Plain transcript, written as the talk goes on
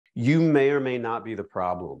You may or may not be the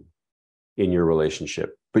problem in your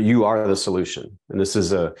relationship, but you are the solution. And this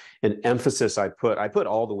is an emphasis I put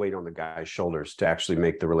all the weight on the guy's shoulders to actually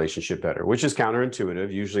make the relationship better, which is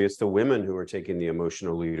counterintuitive. Usually it's the women who are taking the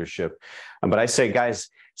emotional leadership. But I say, guys,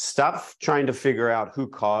 stop trying to figure out who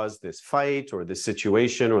caused this fight or this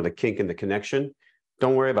situation or the kink in the connection.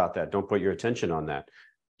 Don't worry about that. Don't put your attention on that.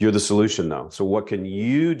 You're the solution, though. So what can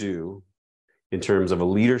you do in terms of a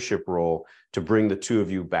leadership role to bring the two of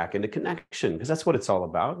you back into connection? Because that's what it's all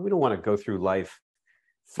about. We don't want to go through life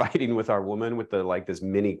fighting with our woman with this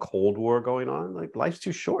mini Cold War going on. Like, life's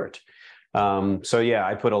too short. So yeah,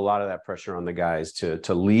 I put a lot of that pressure on the guys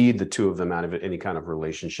to lead the two of them out of any kind of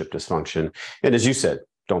relationship dysfunction. And as you said,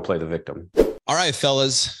 don't play the victim. All right,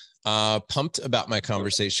 fellas, pumped about my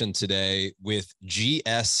conversation today with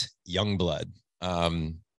GS Youngblood.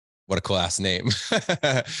 What a class name.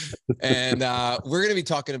 And we're going to be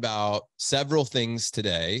talking about several things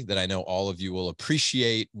today that I know all of you will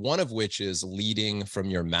appreciate, one of which is leading from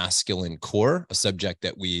your masculine core, a subject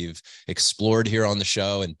that we've explored here on the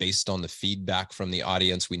show. And based on the feedback from the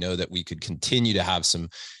audience, we know that we could continue to have some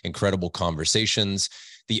incredible conversations.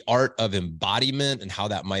 The art of embodiment and how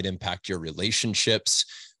that might impact your relationships.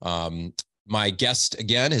 My guest,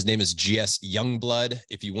 again, his name is GS Youngblood.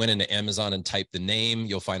 If you went into Amazon and type the name,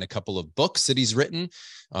 you'll find a couple of books that he's written,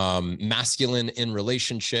 Masculine in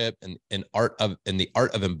Relationship and the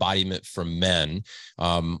Art of Embodiment for Men.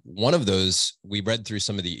 One of those, we read through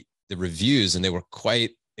some of the reviews, and they were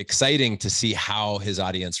quite exciting to see how his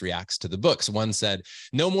audience reacts to the books. One said,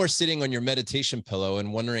 no more sitting on your meditation pillow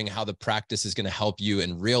and wondering how the practice is going to help you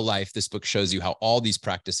in real life. This book shows you how all these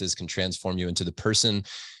practices can transform you into the person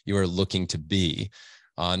you are looking to be.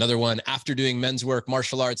 Another one, after doing men's work,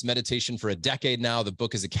 martial arts, meditation for a decade now, the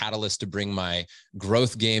book is a catalyst to bring my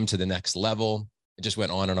growth game to the next level. It just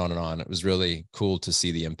went on and on and on. It was really cool to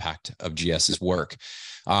see the impact of GS's work.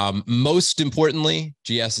 Most importantly,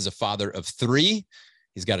 GS is a father of 3.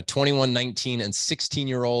 He's got a 21, 19, and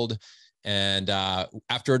 16-year-old. And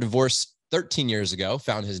after a divorce 13 years ago,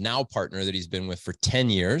 found his now partner that he's been with for 10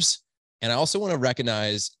 years. And I also want to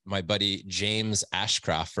recognize my buddy, James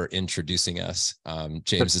Ashcroft, for introducing us.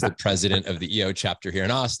 James is the president of the EO chapter here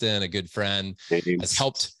in Austin, a good friend, has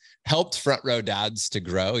helped Front Row Dads to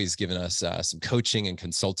grow. He's given us some coaching and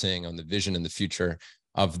consulting on the vision and the future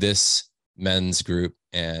of this men's group.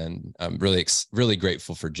 And I'm really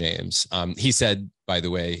grateful for James. He said, by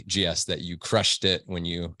the way, GS, that you crushed it when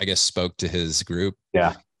you, I guess, spoke to his group.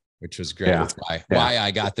 Yeah. Which was great. Yeah. Why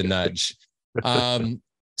I got the nudge.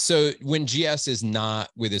 So when GS is not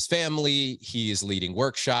with his family, he is leading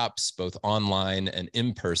workshops, both online and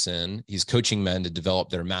in person. He's coaching men to develop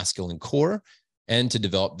their masculine core and to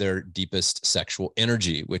develop their deepest sexual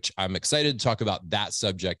energy, which I'm excited to talk about that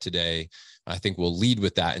subject today. I think we'll lead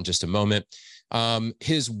with that in just a moment.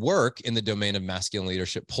 His work in the domain of masculine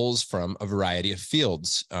leadership pulls from a variety of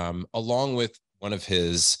fields, along with one of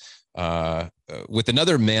his, with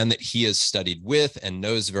another man that he has studied with and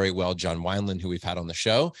knows very well, John Wineland, who we've had on the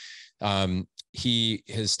show. He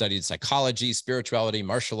has studied psychology, spirituality,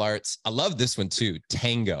 martial arts. I love this one too,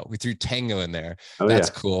 tango. We threw tango in there. Oh, that's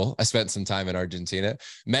cool. I spent some time in Argentina.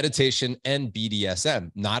 Meditation and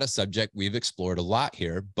BDSM, not a subject we've explored a lot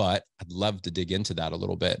here, but I'd love to dig into that a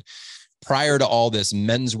little bit. Prior to all this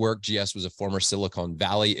men's work, GS was a former Silicon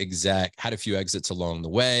Valley exec, had a few exits along the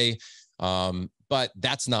way. But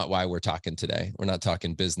that's not why we're talking today. We're not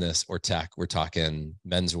talking business or tech. We're talking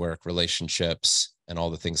men's work, relationships, and all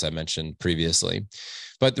the things I mentioned previously.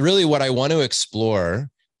 But really what I want to explore,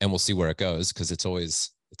 and we'll see where it goes, because it's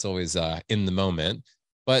always in the moment.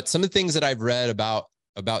 But some of the things that I've read about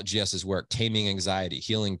GS's work, taming anxiety,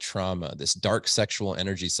 healing trauma, this dark sexual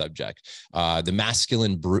energy subject, the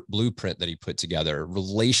masculine blueprint that he put together,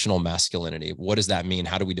 relational masculinity. What does that mean?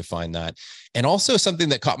 How do we define that? And also something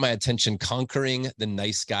that caught my attention, conquering the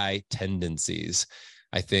nice guy tendencies.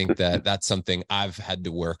 I think that that's something I've had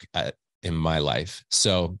to work at in my life.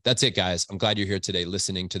 So that's it, guys. I'm glad you're here today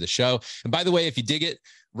listening to the show. And by the way, if you dig it,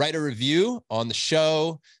 write a review on the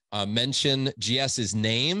show. Mention GS's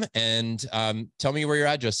name and tell me where your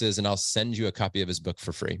address is, and I'll send you a copy of his book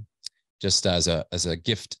for free, just as a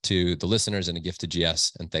gift to the listeners and a gift to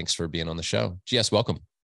GS. And thanks for being on the show. GS, welcome.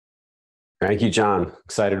 Thank you, John.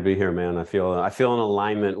 Excited to be here, man. I feel in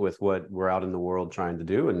alignment with what we're out in the world trying to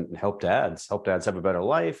do and help dads have a better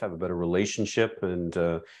life, have a better relationship, and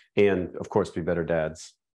of course, be better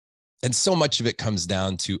dads. And so much of it comes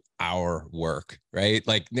down to our work, right?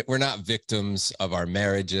 Like, we're not victims of our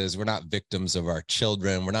marriages. We're not victims of our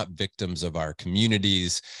children. We're not victims of our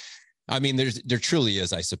communities. I mean, there truly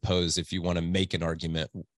is, I suppose, if you want to make an argument,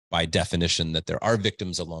 by definition that there are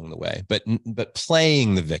victims along the way, but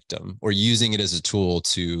playing the victim or using it as a tool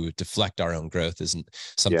to deflect our own growth isn't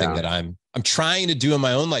something that I'm trying to do in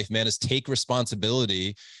my own life, man, is take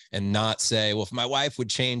responsibility and not say, well, if my wife would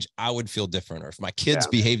change, I would feel different. Or if my kids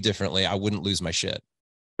behave differently, I wouldn't lose my shit.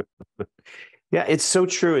 Yeah, it's so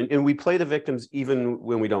true. And we play the victims even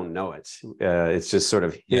when we don't know it. It's just sort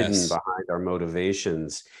of hidden behind our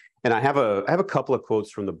motivations. And I have a couple of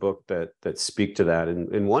quotes from the book that speak to that.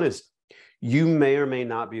 And one is, you may or may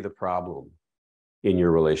not be the problem in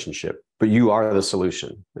your relationship, but you are the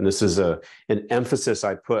solution. And this is an emphasis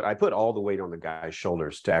I put all the weight on the guy's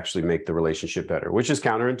shoulders to actually make the relationship better, which is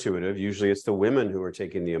counterintuitive. Usually it's the women who are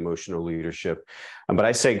taking the emotional leadership. But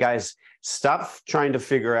I say, guys, stop trying to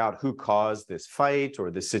figure out who caused this fight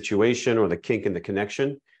or this situation or the kink in the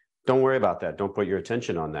connection. Don't worry about that. Don't put your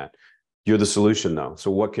attention on that. You're the solution, though.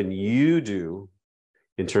 So what can you do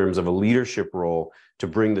in terms of a leadership role to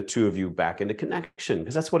bring the two of you back into connection?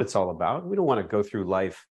 Because that's what it's all about. We don't want to go through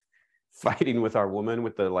life fighting with our woman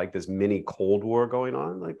with this mini Cold War going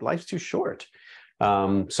on. Like, life's too short.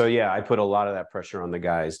 So yeah, I put a lot of that pressure on the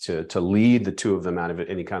guys to lead the two of them out of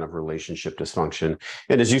any kind of relationship dysfunction.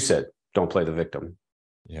 And as you said, don't play the victim.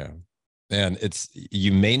 Yeah. And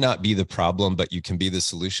you may not be the problem, but you can be the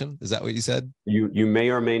solution. Is that what you said? You may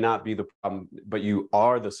or may not be the problem, but you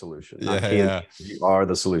are the solution. You are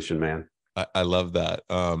the solution, man. I love that.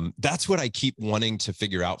 That's what I keep wanting to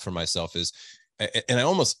figure out for myself is, and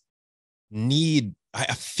I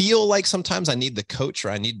feel like sometimes I need the coach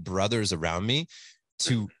or I need brothers around me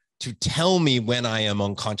to tell me when I am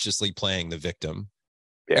unconsciously playing the victim.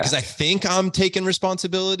 Yeah. Because I think I'm taking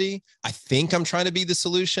responsibility. I think I'm trying to be the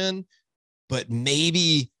solution. But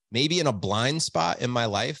maybe in a blind spot in my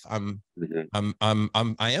life, I am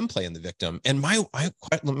playing the victim. And my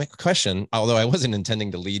question, although I wasn't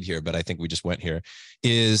intending to lead here, but I think we just went here,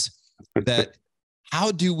 is that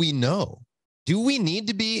how do we know? Do we need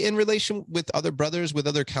to be in relation with other brothers, with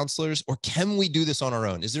other counselors, or can we do this on our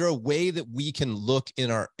own? Is there a way that we can look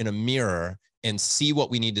in a mirror and see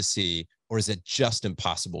what we need to see, or is it just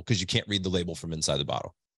impossible because you can't read the label from inside the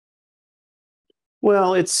bottle?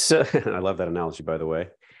 Well, it's I love that analogy, by the way.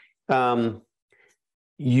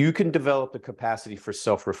 You can develop the capacity for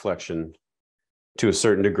self-reflection to a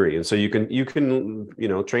certain degree, and so you can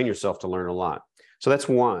train yourself to learn a lot. So that's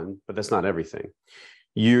one, but that's not everything.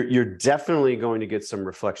 You're definitely going to get some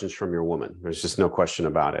reflections from your woman. There's just no question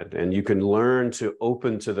about it, and you can learn to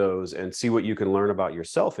open to those and see what you can learn about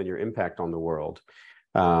yourself and your impact on the world,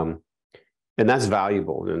 and that's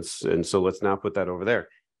valuable. And so let's now put that over there.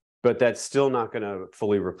 But that's still not going to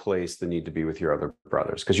fully replace the need to be with your other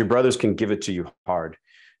brothers, because your brothers can give it to you hard.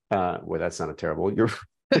 Well, that sounded terrible. Your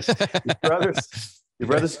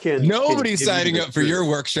brothers can. Nobody's signing up for your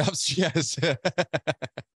workshops. Yes.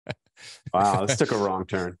 Wow, this took a wrong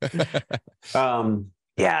turn.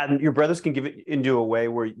 Yeah, your brothers can give it into a way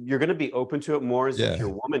where you're going to be open to it more as if your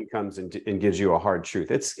woman comes and gives you a hard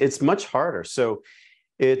truth. It's much harder. So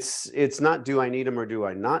it's not, do I need them or do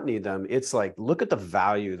I not need them? It's like, look at the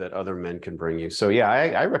value that other men can bring you. So yeah,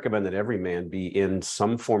 I recommend that every man be in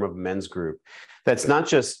some form of men's group. That's not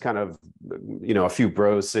just kind of, a few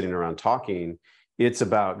bros sitting around talking. It's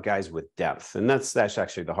about guys with depth. And that's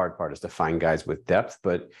actually the hard part, is to find guys with depth,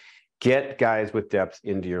 but get guys with depth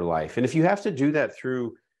into your life. And if you have to do that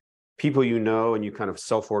through people and you kind of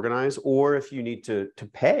self-organize, or if you need to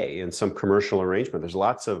pay in some commercial arrangement, there's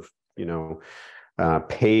lots of,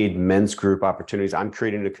 paid men's group opportunities. I'm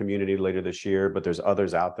creating a community later this year, but there's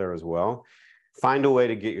others out there as well. Find a way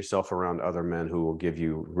to get yourself around other men who will give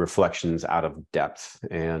you reflections out of depth,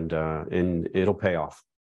 and it'll pay off.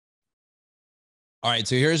 All right.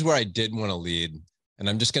 So here's where I did want to lead, and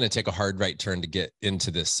I'm just going to take a hard right turn to get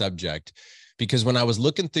into this subject, because when I was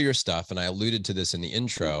looking through your stuff, and I alluded to this in the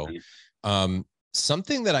intro,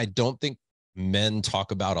 something that I don't think men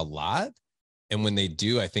talk about a lot, and when they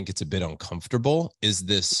do, I think it's a bit uncomfortable, is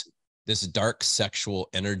this dark sexual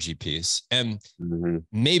energy piece. And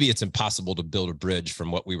maybe it's impossible to build a bridge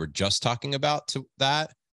from what we were just talking about to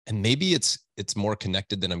that. And maybe it's more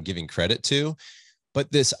connected than I'm giving credit to. But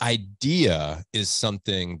this idea is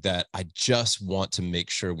something that I just want to make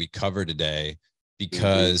sure we cover today,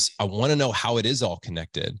 because I want to know how it is all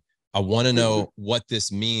connected. I want to know what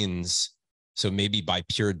this means. So maybe by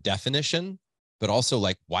pure definition, but also,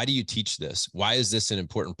 like, why do you teach this? Why is this an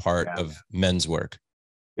important part of men's work?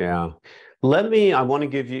 Yeah. I want to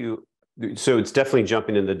give you, so it's definitely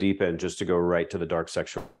jumping in the deep end just to go right to the dark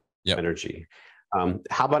sexual energy.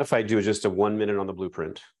 How about if I do just a 1 minute on the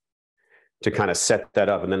blueprint to kind of set that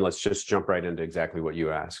up, and then let's just jump right into exactly what you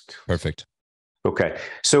asked. Perfect. Okay.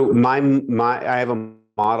 So I have a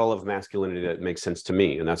model of masculinity that makes sense to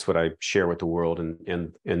me, and that's what I share with the world.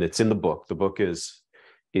 And it's in the book. The book is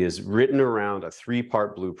written around a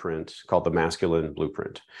 3-part blueprint called the Masculine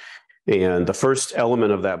Blueprint. And the first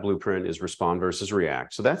element of that blueprint is respond versus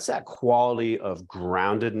react. So that's that quality of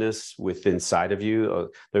groundedness within inside of you.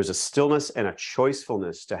 There's a stillness and a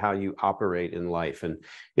choicefulness to how you operate in life, and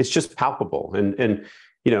it's just palpable. And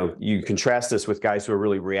you know, you contrast this with guys who are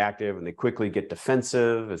really reactive and they quickly get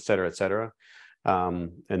defensive, et cetera, et cetera.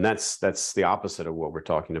 And that's the opposite of what we're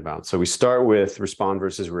talking about. So we start with respond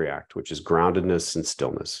versus react, which is groundedness and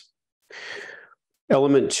stillness.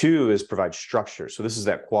 Element 2 is provide structure. So this is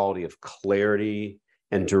that quality of clarity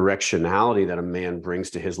and directionality that a man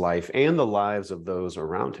brings to his life and the lives of those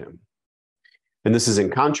around him. And this is in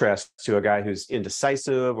contrast to a guy who's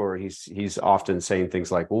indecisive, or he's often saying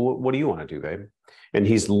things like, well, what do you want to do, babe? And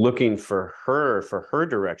he's looking for her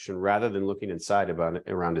direction rather than looking inside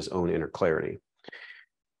around his own inner clarity.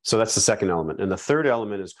 So that's the second element. And the third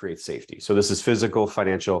element is create safety. So this is physical,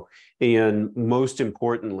 financial, and most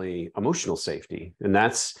importantly, emotional safety. And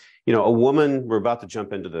that's, you know, a woman, we're about to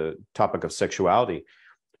jump into the topic of sexuality.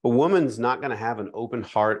 A woman's not going to have an open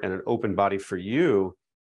heart and an open body for you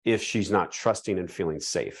if she's not trusting and feeling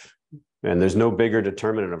safe. And there's no bigger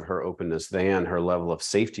determinant of her openness than her level of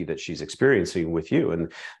safety that she's experiencing with you.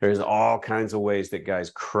 And there's all kinds of ways that guys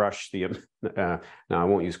crush the, now I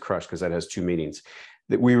won't use crush because that has 2 meanings,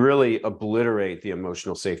 that we really obliterate the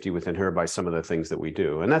emotional safety within her by some of the things that we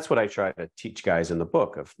do. And that's what I try to teach guys in the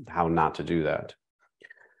book, of how not to do that.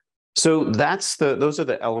 So those are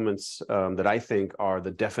the elements that I think are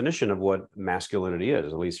the definition of what masculinity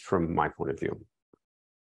is, at least from my point of view.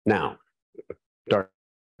 Now, dark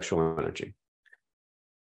sexual energy.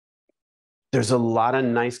 There's a lot of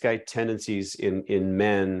nice guy tendencies in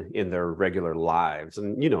men in their regular lives.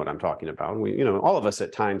 And you know what I'm talking about. All of us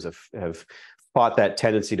at times have fought that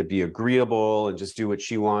tendency to be agreeable and just do what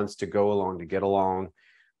she wants, to go along, to get along.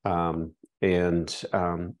 We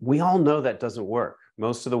all know that doesn't work.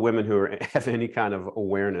 Most of the women who have any kind of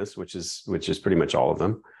awareness, which is pretty much all of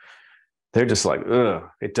them, they're just like, ugh,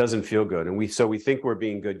 it doesn't feel good. And we think we're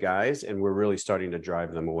being good guys, and we're really starting to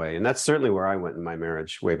drive them away. And that's certainly where I went in my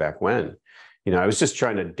marriage way back when. I was just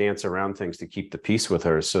trying to dance around things to keep the peace with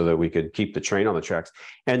her so that we could keep the train on the tracks.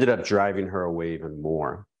 Ended up driving her away even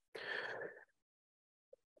more.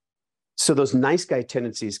 So those nice guy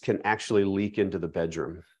tendencies can actually leak into the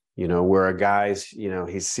bedroom, where a guy's,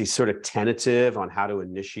 he's sort of tentative on how to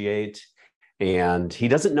initiate, and he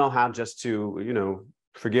doesn't know how just to,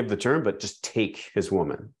 forgive the term, but just take his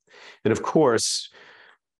woman. And of course,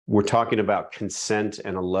 we're talking about consent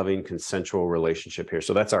and a loving consensual relationship here.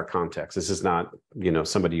 So that's our context. This is not,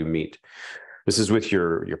 somebody you meet. This is with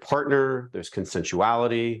your partner. There's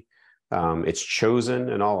consensuality. It's chosen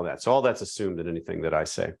and all of that. So all that's assumed in anything that I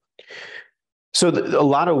say. So a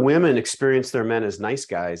lot of women experience their men as nice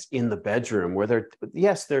guys in the bedroom, where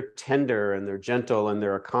they're tender and they're gentle and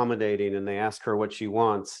they're accommodating and they ask her what she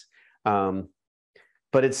wants.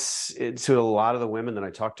 But it's to a lot of the women that I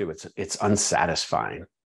talk to, it's unsatisfying,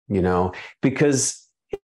 because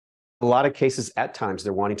a lot of cases, at times,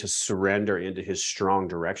 they're wanting to surrender into his strong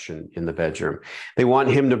direction in the bedroom. They want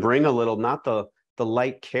him to bring a little, not the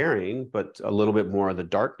light caring, but a little bit more of the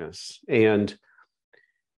darkness. And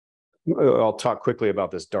I'll talk quickly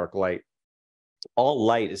about this dark light. All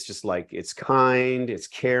light is just like, it's kind, it's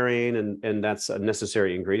caring, and that's a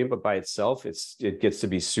necessary ingredient, but by itself, it gets to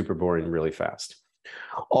be super boring really fast.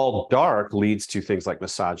 All dark leads to things like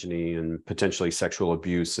misogyny and potentially sexual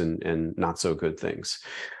abuse and not so good things.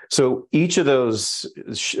 So each of those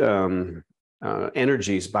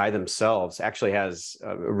energies by themselves actually has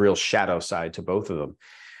a real shadow side to both of them.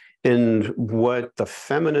 And what the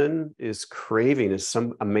feminine is craving is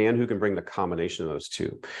a man who can bring the combination of those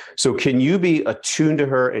two. So can you be attuned to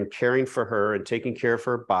her and caring for her and taking care of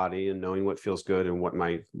her body and knowing what feels good and what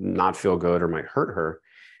might not feel good or might hurt her?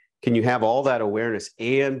 Can you have all that awareness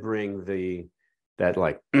and bring that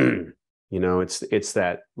like, it's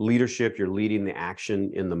that leadership, you're leading the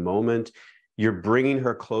action in the moment. You're bringing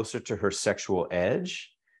her closer to her sexual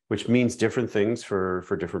edge, which means different things for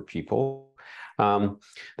different people.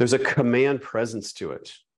 There's a command presence to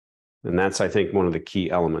it. And that's, I think, one of the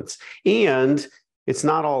key elements. And it's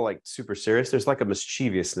not all like super serious. There's like a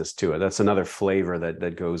mischievousness to it. That's another flavor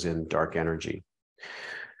that goes in dark energy.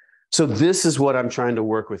 So this is what I'm trying to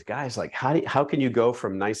work with guys. Like, how can you go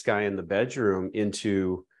from nice guy in the bedroom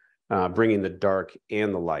into bringing the dark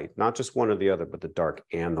and the light, not just one or the other, but the dark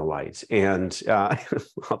and the light. And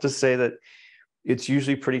I'll just say that it's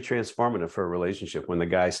usually pretty transformative for a relationship when the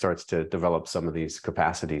guy starts to develop some of these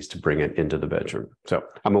capacities to bring it into the bedroom. So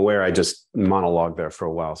I'm aware I just monologued there for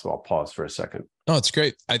a while, so I'll pause for a second. Oh, it's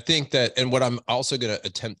great. I think that, and what I'm also going to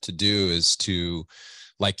attempt to do is to,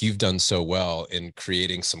 like you've done so well in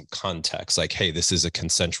creating some context, like, hey, this is a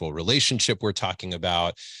consensual relationship we're talking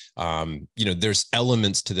about. There's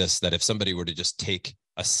elements to this that if somebody were to just take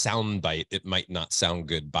a sound bite, it might not sound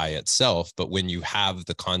good by itself. But when you have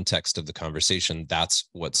the context of the conversation, that's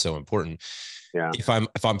what's so important. Yeah. If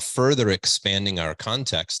I'm further expanding our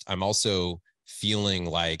context, I'm also feeling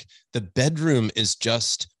like the bedroom is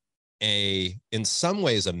just in some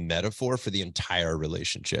ways, a metaphor for the entire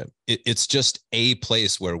relationship. It's just a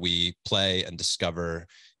place where we play and discover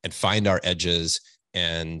and find our edges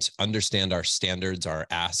and understand our standards, our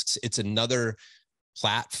asks. It's another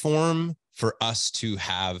platform for us to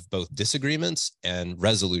have both disagreements and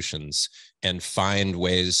resolutions and find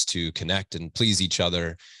ways to connect and please each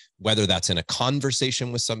other, whether that's in a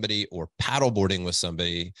conversation with somebody or paddleboarding with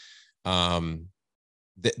somebody.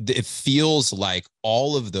 It feels like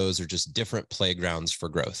all of those are just different playgrounds for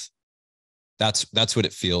growth. That's what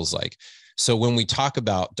it feels like. So when we talk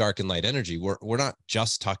about dark and light energy, we're not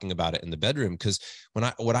just talking about it in the bedroom, because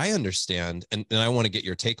what I understand, and I want to get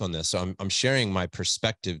your take on this. So I'm sharing my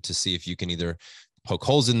perspective to see if you can either poke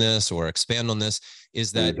holes in this or expand on this,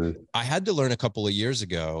 is that I had to learn a couple of years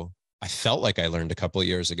ago. I felt like I learned a couple of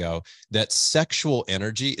years ago that sexual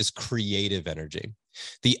energy is creative energy.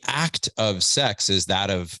 The act of sex is that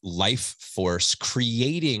of life force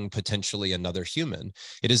creating potentially another human.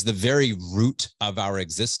 It is the very root of our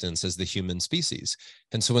existence as the human species.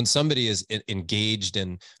 And so when somebody is engaged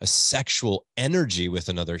in a sexual energy with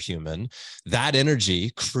another human, that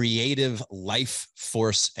energy, creative life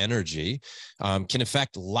force energy, can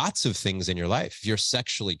affect lots of things in your life. If you're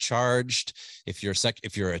sexually charged, if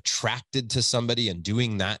you're attracted to somebody and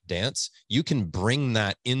doing that dance, you can bring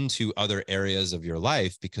that into other areas of your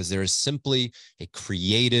life because there is simply a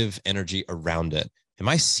creative energy around it. Am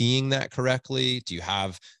I seeing that correctly? Do you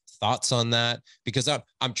have thoughts on that? Because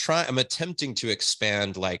I'm attempting to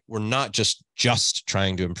expand, like, we're not just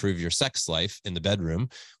trying to improve your sex life in the bedroom.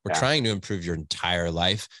 We're trying to improve your entire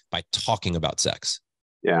life by talking about sex.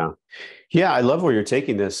 Yeah. Yeah. I love where you're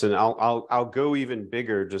taking this, and I'll go even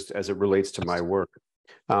bigger just as it relates to my work.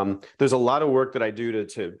 There's a lot of work that I do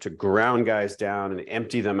to ground guys down and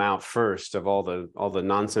empty them out first of all the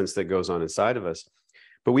nonsense that goes on inside of us.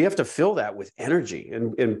 But we have to fill that with energy.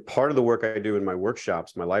 And part of the work I do in my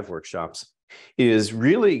workshops, my live workshops, is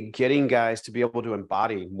really getting guys to be able to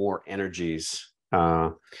embody more energies.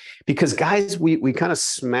 Because guys, we kind of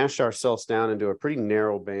smash ourselves down into a pretty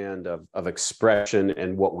narrow band of expression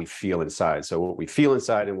and what we feel inside. So what we feel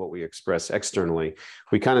inside and what we express externally,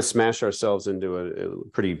 we kind of smash ourselves into a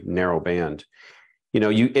pretty narrow band. You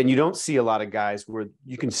don't see a lot of guys where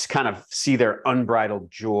you can kind of see their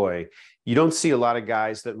unbridled joy. You don't see a lot of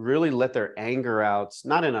guys that really let their anger out,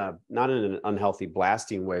 not in an unhealthy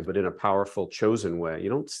blasting way, but in a powerful, chosen way.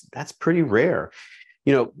 That's pretty rare.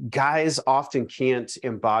 Guys often can't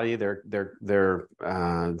embody their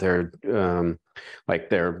like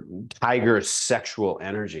their tiger sexual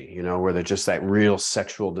energy, where they're just that real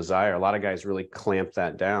sexual desire. A lot of guys really clamp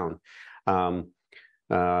that down.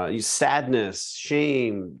 Sadness,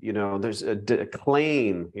 shame, there's a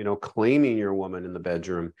claim, claiming your woman in the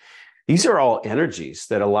bedroom. These are all energies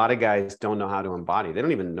that a lot of guys don't know how to embody. They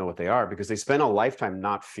don't even know what they are because they spend a lifetime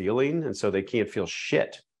not feeling, and so they can't feel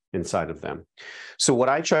shit inside of them. So what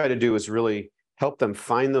I try to do is really help them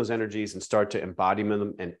find those energies and start to embody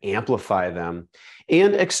them and amplify them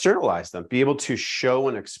and externalize them, be able to show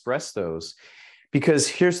and express those. Because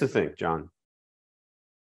here's the thing, John.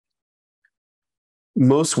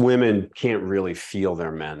 Most women can't really feel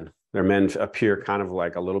their men. Their men appear kind of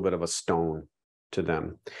like a little bit of a stone to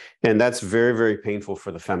them. And that's very, very painful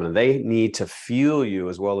for the feminine. They need to feel you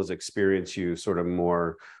as well as experience you sort of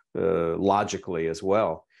more logically as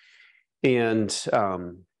well. And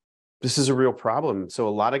this is a real problem. So a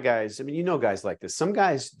lot of guys, guys like this. Some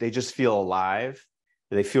guys, they just feel alive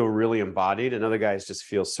and they feel really embodied. And other guys just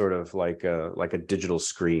feel sort of like a digital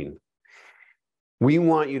screen. We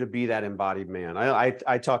want you to be that embodied man.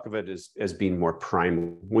 I talk of it as being more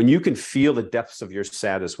primal. When you can feel the depths of your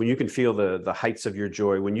sadness, when you can feel the heights of your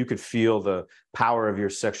joy, when you can feel the power of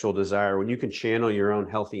your sexual desire, when you can channel your own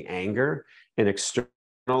healthy anger and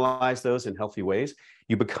externalize those in healthy ways,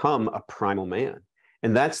 you become a primal man.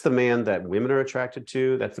 And that's the man that women are attracted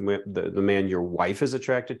to. That's the man your wife is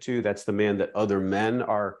attracted to. That's the man that other men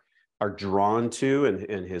are drawn to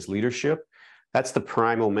in his leadership. that's the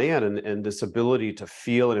primal man, and this ability to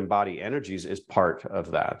feel and embody energies is part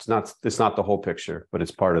of that. It's not the whole picture, but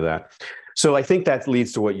it's part of that. So I think that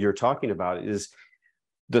leads to what you're talking about, is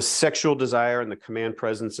the sexual desire and the command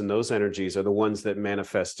presence and those energies are the ones that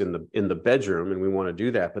manifest in the bedroom, and we want to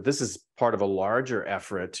do that. But this is part of a larger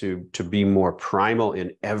effort to be more primal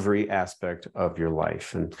in every aspect of your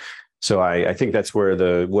life. And so I think that's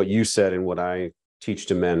where what you said and what I teach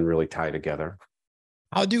to men really tie together.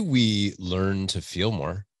 How do we learn to feel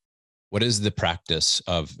more? What is the practice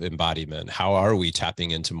of embodiment? How are we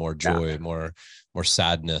tapping into more joy, more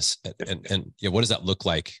sadness? And yeah, what does that look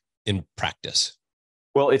like in practice?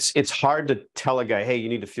 Well, it's hard to tell a guy, hey, you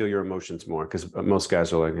need to feel your emotions more, because most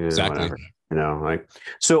guys are like, Exactly. whatever, like.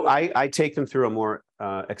 So I take them through a more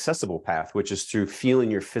accessible path, which is through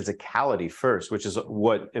feeling your physicality first, which is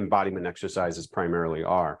what embodiment exercises primarily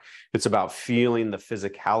are. It's about feeling the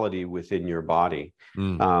physicality within your body.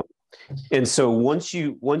 And so once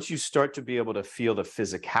you start to be able to feel the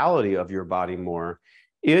physicality of your body more,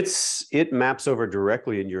 it maps over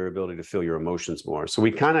directly in your ability to feel your emotions more. So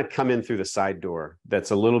we kind of come in through the side door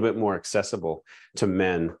that's a little bit more accessible to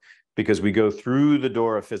men, because we go through the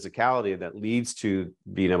door of physicality that leads to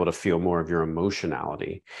being able to feel more of your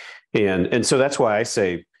emotionality. And so that's why I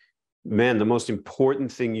say, man, the most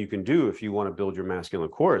important thing you can do if you want to build your masculine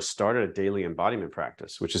core is start a daily embodiment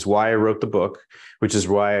practice, which is why I wrote the book, which is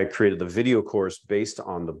why I created the video course based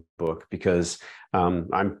on the book, because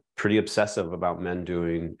I'm pretty obsessive about men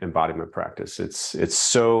doing embodiment practice. It's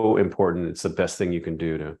so important. It's the best thing you can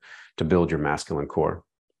do to build your masculine core.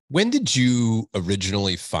 When did you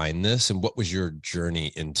originally find this, and what was your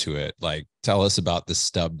journey into it? Like, tell us about the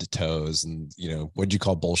stubbed toes and, what'd you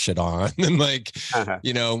call bullshit on? And like,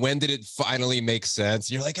 when did it finally make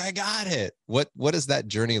sense? You're like, I got it. What does that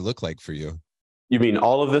journey look like for you? You mean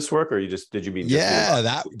all of this work, or did you mean just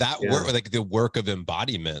that work, like the work of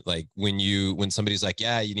embodiment? Like when somebody's like,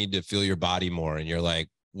 yeah, you need to feel your body more, and you're like,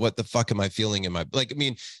 what the fuck am I feeling in my, like, I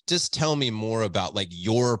mean, just tell me more about like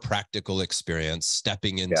your practical experience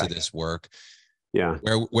stepping into this work. Yeah.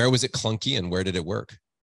 Where was it clunky and where did it work?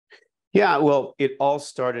 Yeah, well, it all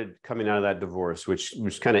started coming out of that divorce, which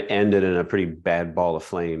kind of ended in a pretty bad ball of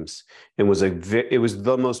flames, and it was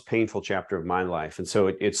the most painful chapter of my life. And so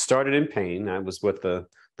it started in pain. That was with the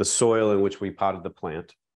soil in which we potted the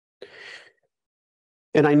plant.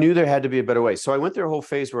 And I knew there had to be a better way. So I went through a whole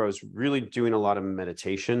phase where I was really doing a lot of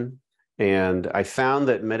meditation. And I found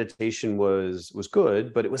that meditation was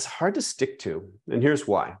good, but it was hard to stick to. And here's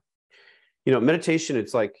why. Meditation,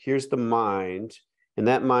 it's like, here's the mind, and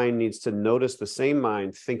that mind needs to notice the same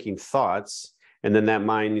mind thinking thoughts. And then that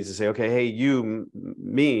mind needs to say, okay, hey, you,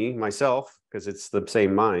 me, myself, because it's the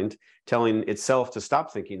same mind, telling itself to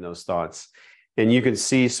stop thinking those thoughts. And you can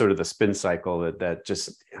see sort of the spin cycle that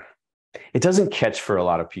just, it doesn't catch for a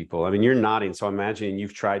lot of people. I mean, you're nodding, so I'm imagining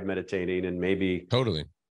you've tried meditating and maybe. Totally.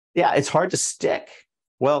 Yeah, it's hard to stick.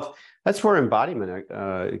 Well, that's where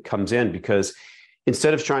embodiment comes in, because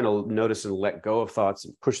instead of trying to notice and let go of thoughts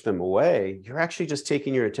and push them away, you're actually just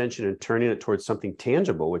taking your attention and turning it towards something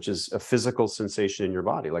tangible, which is a physical sensation in your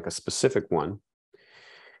body, like a specific one.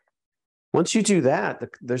 Once you do that,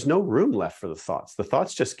 there's no room left for the thoughts. The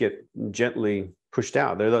thoughts just get gently pushed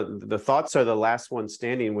out. The thoughts are the last ones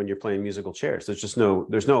standing when you're playing musical chairs. There's no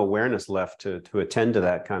awareness left to attend to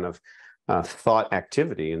that kind of thought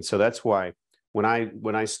activity. And so that's why when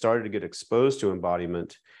I started to get exposed to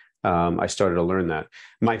embodiment, I started to learn that.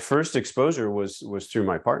 My first exposure was through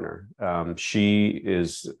my partner.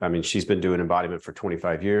 She's been doing embodiment for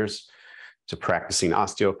 25 years. She's a practicing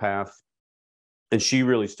osteopath. And she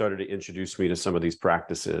really started to introduce me to some of these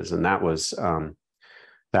practices. And that was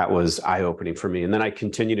eye-opening for me. And then I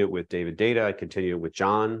continued it with David Data. I continued it with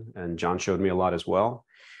John, and John showed me a lot as well.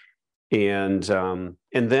 And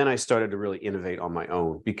then I started to really innovate on my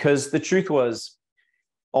own, because the truth was,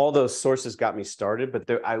 all those sources got me started, but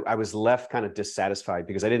I was left kind of dissatisfied,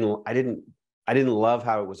 because I didn't love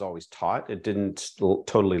how it was always taught. It didn't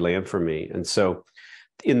totally land for me. And so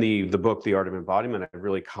in the book, The Art of Embodiment, I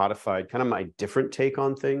really codified kind of my different take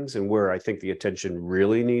on things and where I think the attention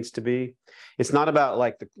really needs to be. It's not about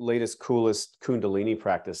like the latest, coolest Kundalini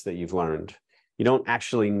practice that you've learned. You don't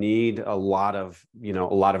actually need a lot of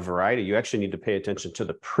variety. You actually need to pay attention to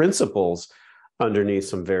the principles underneath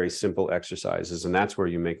some very simple exercises, and that's where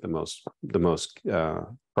you make the most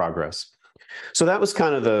progress. So that was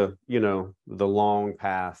kind of the long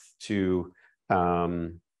path to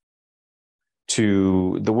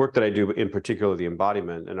the work that I do, in particular the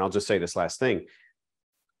embodiment. And I'll just say this last thing.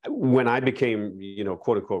 When I became,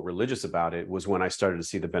 quote unquote, religious about it, was when I started to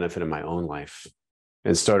see the benefit in my own life.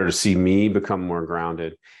 and started to see me become more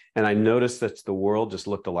grounded. And I noticed that the world just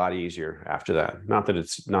looked a lot easier after that. Not that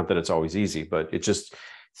it's always easy, but it just,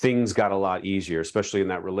 things got a lot easier, especially in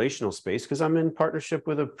that relational space, because I'm in partnership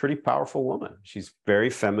with a pretty powerful woman. She's very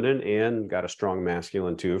feminine and got a strong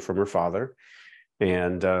masculine too from her father.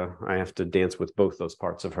 And I have to dance with both those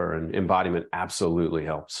parts of her, and embodiment absolutely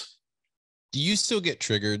helps. Do you still get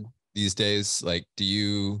triggered these days? Like, do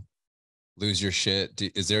you lose your shit?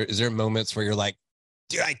 Is there moments where you're like,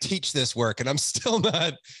 dude, I teach this work and I'm still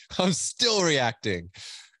reacting?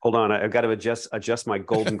 Hold on, I've got to adjust my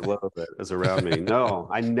golden globe that is around me. No,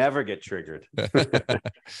 I never get triggered.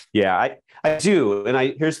 Yeah, I do.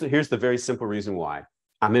 And here's the very simple reason why.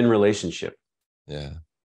 I'm in relationship. Yeah.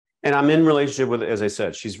 And I'm in relationship with, as I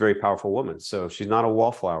said, she's a very powerful woman. So she's not a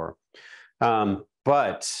wallflower.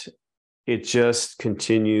 But it just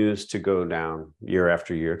continues to go down year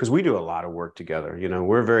after year, because we do a lot of work together. You know,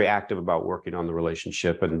 we're very active about working on the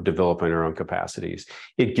relationship and developing our own capacities.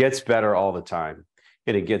 It gets better all the time,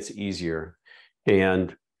 and it gets easier.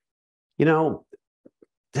 And, you know,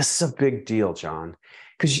 this is a big deal, John,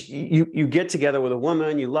 because you get together with a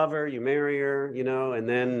woman, you love her, you marry her, you know, and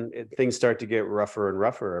then things start to get rougher and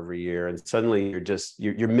rougher every year. And suddenly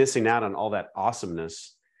you're missing out on all that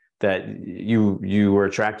awesomeness that you were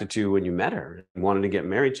attracted to when you met her and wanted to get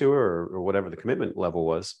married to her, or whatever the commitment level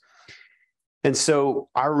was. And so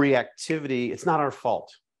our reactivity, it's not our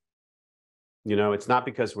fault. You know, it's not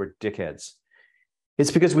because we're dickheads.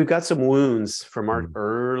 It's because we've got some wounds from our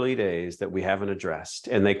early days that we haven't addressed,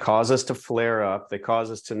 and they cause us to flare up. They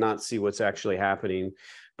cause us to not see what's actually happening,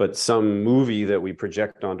 but some movie that we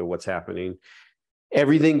project onto what's happening.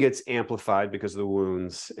 Everything gets amplified because of the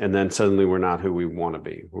wounds, and then suddenly we're not who we want to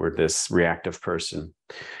be. We're this reactive person.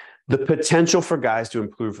 The potential for guys to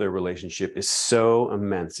improve their relationship is so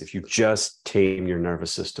immense if you just tame your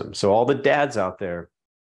nervous system. So all the dads out there,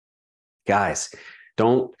 guys,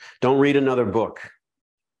 don't read another book.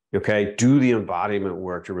 Okay, do the embodiment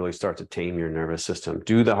work to really start to tame your nervous system.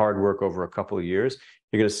 Do the hard work over a couple of years.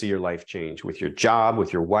 You're going to see your life change with your job,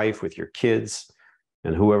 with your wife, with your kids,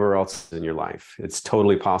 and whoever else in your life. It's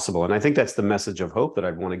totally possible. And I think that's the message of hope that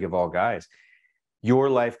I want to give all guys. Your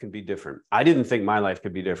life can be different. I didn't think my life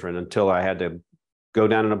could be different until I had to go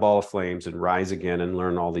down in a ball of flames and rise again and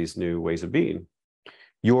learn all these new ways of being.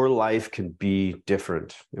 Your life can be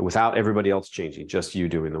different without everybody else changing, just you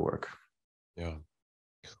doing the work. Yeah.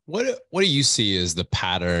 What do you see as the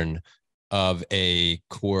pattern of a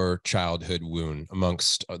core childhood wound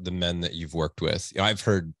amongst the men that you've worked with? You know, I've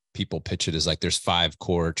heard people pitch it as like there's 5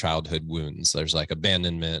 core childhood wounds. There's like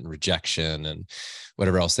abandonment and rejection and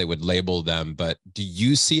whatever else they would label them. But do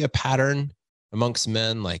you see a pattern amongst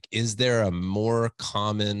men? Like, is there a more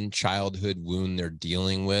common childhood wound they're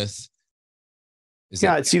dealing with? It's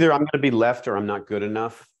either I'm going to be left or I'm not good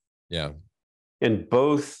enough. Yeah. And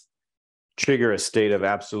both trigger a state of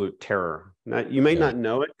absolute terror. Now, you may not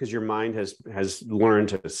know it because your mind has learned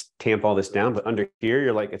to tamp all this down, but under here,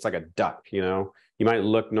 you're like, it's like a duck, you know? You might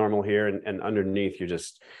look normal here, and underneath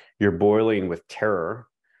you're boiling with terror.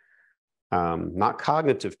 Not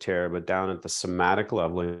cognitive terror, but down at the somatic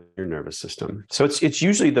level in your nervous system. So it's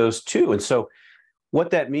usually those two. And so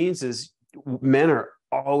what that means is men are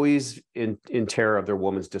always in terror of their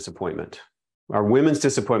woman's disappointment. Our women's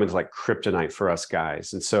disappointment is like kryptonite for us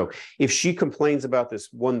guys. And so if she complains about this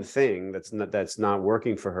one thing that's not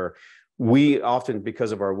working for her, we often,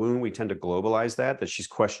 because of our wound, we tend to globalize that she's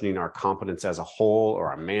questioning our competence as a whole,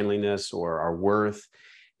 or our manliness, or our worth.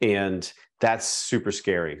 And that's super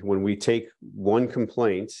scary when we take one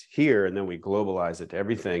complaint here and then we globalize it to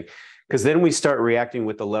everything, because then we start reacting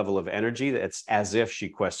with the level of energy that's as if she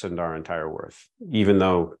questioned our entire worth, even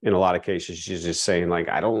though in a lot of cases she's just saying like,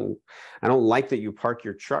 I don't like that you park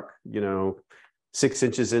your truck, you know, 6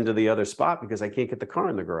 inches into the other spot because I can't get the car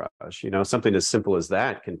in the garage. You know, something as simple as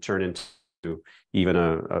that can turn into even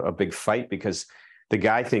a big fight because the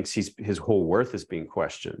guy thinks his whole worth is being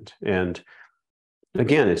questioned. And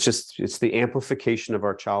again, it's the amplification of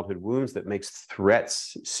our childhood wounds that makes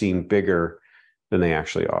threats seem bigger than they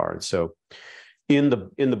actually are. And so in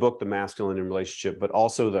the book, The Masculine in Relationship, but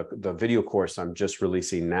also the video course I'm just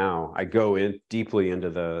releasing now, I go in deeply into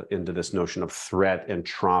this notion of threat and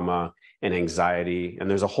trauma and anxiety. And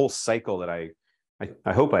there's a whole cycle that I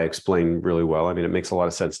hope I explain really well. I mean, it makes a lot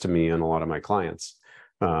of sense to me and a lot of my clients.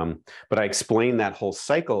 But I explain that whole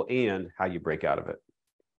cycle and how you break out of it.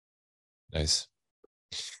 Nice.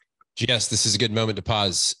 Yes, this is a good moment to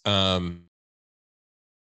pause.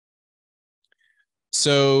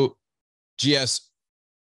 So, GS,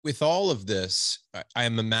 with all of this, I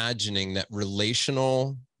am imagining that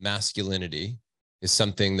relational masculinity is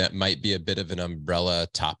something that might be a bit of an umbrella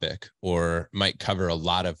topic or might cover a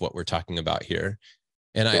lot of what we're talking about here.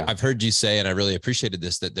 And I've heard you say, and I really appreciated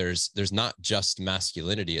this, that there's not just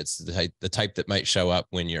masculinity. It's the type that might show up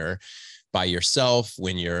when you're by yourself,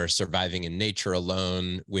 when you're surviving in nature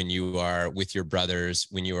alone, when you are with your brothers,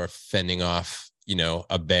 when you are fending off,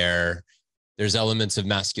 a bear. There's elements of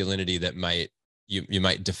masculinity that you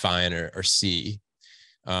might define or see.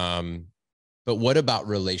 But what about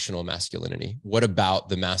relational masculinity? What about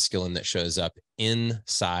the masculine that shows up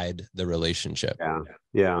inside the relationship?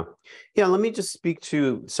 Yeah. Let me just speak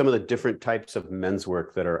to some of the different types of men's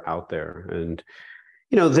work that are out there. And,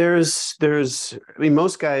 most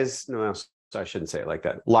guys, no, I shouldn't say it like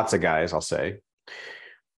that. Lots of guys, I'll say,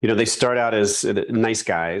 they start out as nice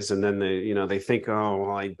guys, and then they think, oh,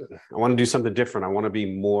 well, I want to do something different. I want to be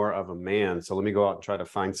more of a man. So let me go out and try to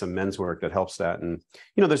find some men's work that helps that. And,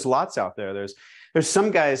 there's lots out there. There's some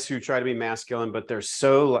guys who try to be masculine, but they're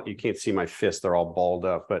so, you can't see my fist, they're all balled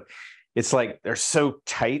up, but it's like they're so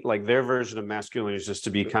tight. Like their version of masculine is just to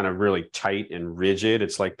be kind of really tight and rigid.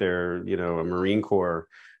 It's like they're, a Marine Corps,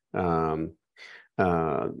 they're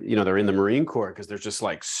in the Marine Corps because they're just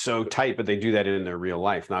like so tight, but they do that in their real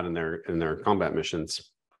life, not in their combat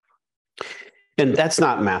missions. And that's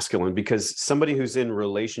not masculine, because somebody who's in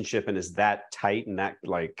relationship and is that tight and that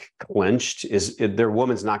like clenched, their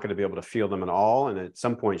woman's not going to be able to feel them at all. And at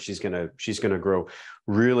some point she's going to grow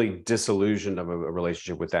really disillusioned of a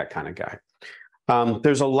relationship with that kind of guy.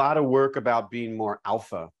 There's a lot of work about being more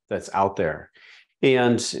alpha that's out there.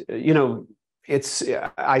 And,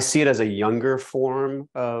 I see it as a younger form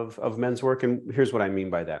of men's work. And here's what I mean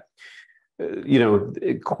by that.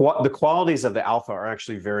 The qualities of the alpha are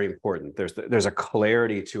actually very important. There's a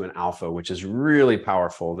clarity to an alpha, which is really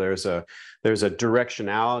powerful. There's a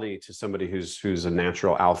directionality to somebody who's a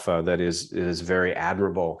natural alpha that is very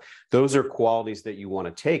admirable. Those are qualities that you want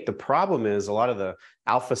to take. The problem is a lot of the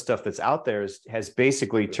alpha stuff that's out there has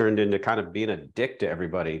basically turned into kind of being a dick to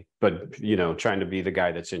everybody, but trying to be the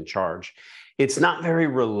guy that's in charge. It's not very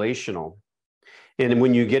relational. And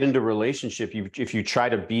when you get into relationship, if you try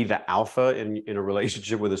to be the alpha in a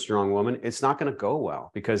relationship with a strong woman, it's not going to go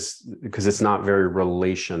well because it's not very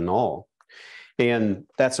relational. And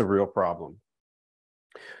that's a real problem.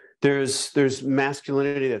 There's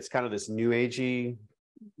masculinity that's kind of this new agey,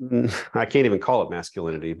 I can't even call it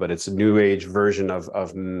masculinity, but it's a new age version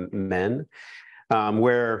of men,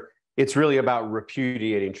 where it's really about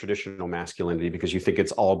repudiating traditional masculinity because you think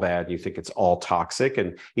it's all bad, and you think it's all toxic.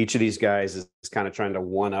 And each of these guys is kind of trying to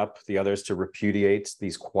one up the others to repudiate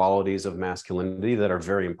these qualities of masculinity that are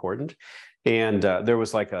very important. And there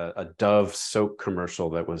was like a Dove soap commercial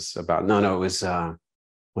that was about, it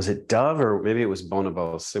was it Dove or maybe it was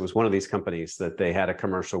Bonobos? It was one of these companies that they had a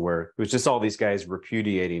commercial where it was just all these guys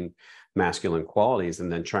repudiating masculine qualities and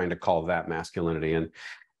then trying to call that masculinity. And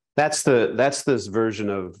that's this version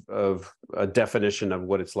of a definition of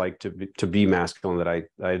what it's like to be masculine that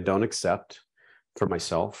I don't accept for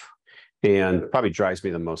myself, and probably drives me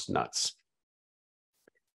the most nuts.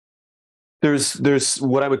 There's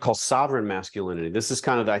what I would call sovereign masculinity. This is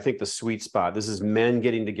kind of, I think, the sweet spot. This is men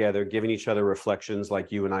getting together, giving each other reflections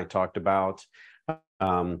like you and I talked about.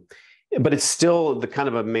 But it's still the kind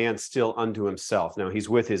of a man still unto himself. Now he's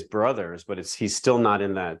with his brothers, but he's still not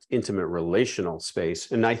in that intimate relational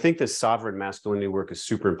space. And I think this sovereign masculinity work is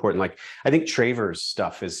super important. Like I think Traver's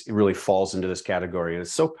stuff really falls into this category, and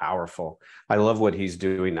it's so powerful. I love what he's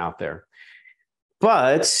doing out there.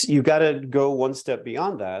 But you got to go one step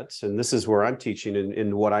beyond that. And this is where I'm teaching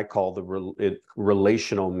in what I call the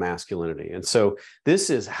relational masculinity. And so this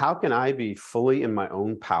is, how can I be fully in my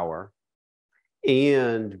own power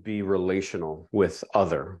and be relational with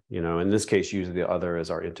other, in this case, using the other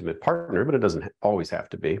as our intimate partner, but it doesn't always have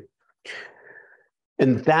to be.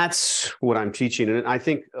 And that's what I'm teaching. And I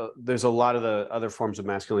think there's a lot of the other forms of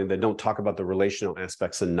masculinity that don't talk about the relational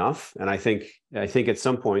aspects enough. And I think at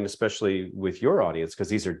some point, especially with your audience, because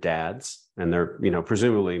these are dads and they're,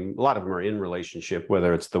 presumably a lot of them are in relationship,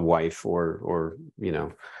 whether it's the wife or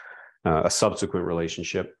a subsequent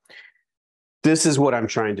relationship. This is what I'm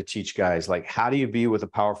trying to teach guys. Like, how do you be with a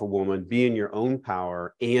powerful woman, be in your own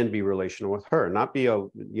power and be relational with her? Not be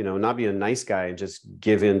a nice guy and just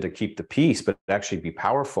give in to keep the peace, but actually be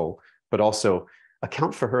powerful, but also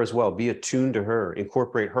account for her as well. Be attuned to her,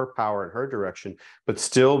 incorporate her power and her direction, but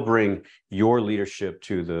still bring your leadership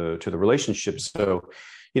to the relationship. So,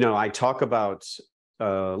 I talk about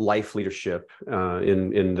life leadership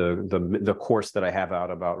in the course that I have out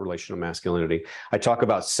about relational masculinity. I talk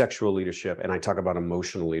about sexual leadership and I talk about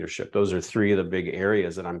emotional leadership. Those are three of the big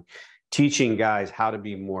areas that I'm teaching guys how to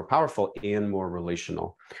be more powerful and more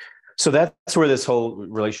relational. So that's where this whole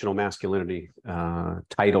relational masculinity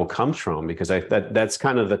title comes from, because that's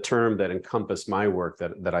kind of the term that encompassed my work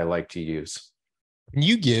that I like to use. Can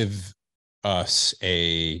you give us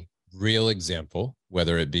a real example,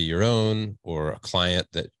 whether it be your own or a client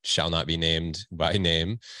that shall not be named by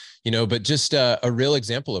name, but just a real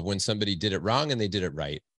example of when somebody did it wrong and they did it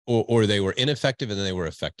right, or they were ineffective and then they were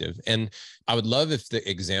effective? And I would love if the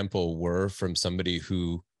example were from somebody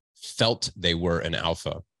who felt they were an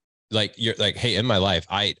alpha. Like, you're like, hey, in my life,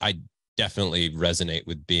 I definitely resonate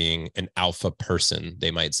with being an alpha person,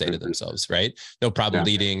 they might say to themselves, right? No problem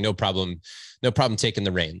leading, no problem taking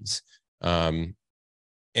the reins. And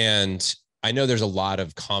I know there's a lot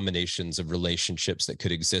of combinations of relationships that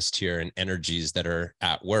could exist here and energies that are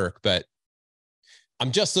at work, but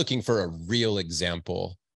I'm just looking for a real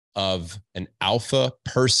example of an alpha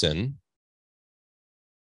person,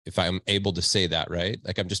 if I'm able to say that, right?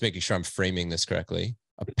 Like, I'm just making sure I'm framing this correctly.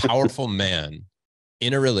 A powerful man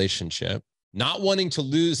in a relationship, not wanting to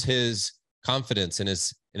lose his confidence in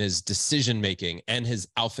his decision-making and his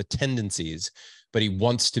alpha tendencies, but he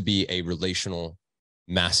wants to be a relational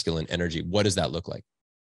masculine energy. What does that look like?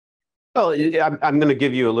 Well, I'm going to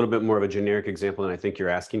give you a little bit more of a generic example than I think you're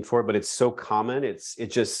asking for, but it's so common. It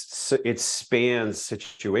spans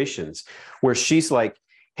situations where she's like,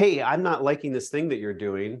 hey, I'm not liking this thing that you're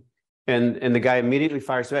doing. And the guy immediately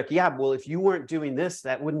fires back, yeah, well, if you weren't doing this,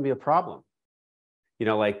 that wouldn't be a problem.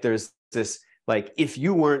 Like, there's this, like, if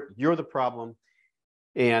you weren't, you're the problem.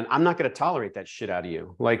 And I'm not going to tolerate that shit out of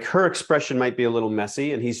you. Like, her expression might be a little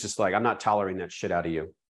messy, and he's just like, I'm not tolerating that shit out of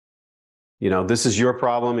you. This is your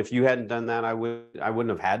problem. If you hadn't done that, I wouldn't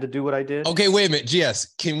have had to do what I did. Okay, wait a minute.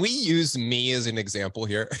 GS, can we use me as an example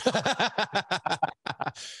here?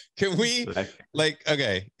 Can we, like,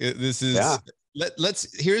 okay, this is,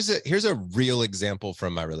 here's a real example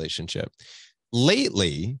from my relationship.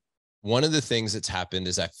 Lately, one of the things that's happened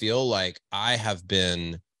is I feel like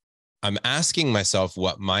I'm asking myself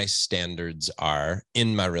what my standards are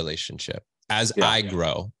in my relationship. As I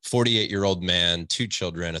grow, 48-year-old man, 2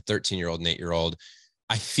 children, a 13-year-old and 8-year-old,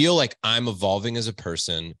 I feel like I'm evolving as a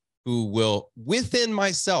person who will, within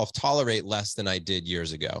myself, tolerate less than I did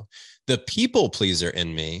years ago. The people pleaser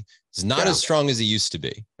in me is not as strong as he used to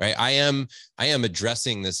be, right? I am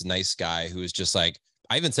addressing this nice guy who is just like,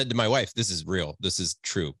 I even said to my wife, this is real. This is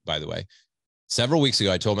true, by the way. Several weeks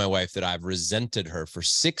ago, I told my wife that I've resented her for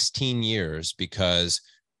 16 years because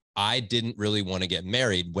I didn't really want to get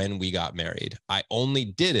married when we got married. I only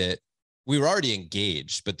did it. We were already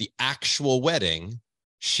engaged, but the actual wedding,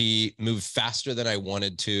 she moved faster than I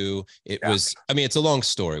wanted to. It was, I mean, it's a long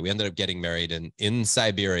story. We ended up getting married in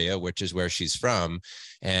Siberia, which is where she's from.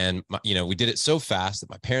 And, we did it so fast that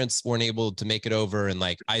my parents weren't able to make it over. And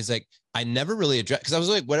like, I was like, I never really addressed, because I was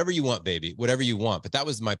like, whatever you want, baby, whatever you want. But that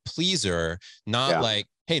was my pleaser, not like,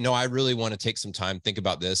 hey, no, I really want to take some time, think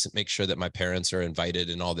about this, and make sure that my parents are invited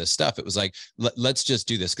and all this stuff. It was like, let's just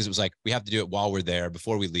do this, because it was like, we have to do it while we're there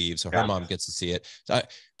before we leave, so her mom gets to see it.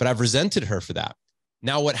 But I've resented her for that.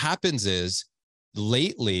 Now, what happens is,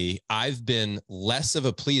 lately, I've been less of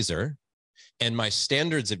a pleaser and my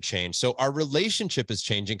standards have changed. So our relationship is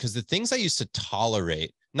changing, because the things I used to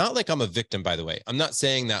tolerate, not like I'm a victim, by the way. I'm not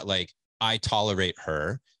saying that like I tolerate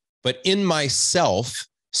her, but in myself,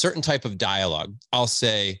 certain type of dialogue, I'll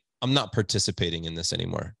say, I'm not participating in this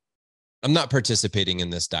anymore. I'm not participating in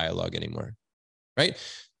this dialogue anymore. Right?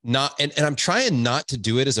 And I'm trying not to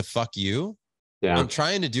do it as a fuck you. Yeah. I'm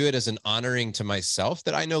trying to do it as an honoring to myself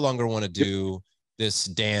that I no longer want to do this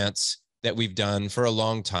dance that we've done for a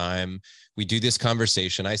long time. We do this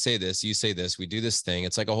conversation. I say this, you say this, we do this thing.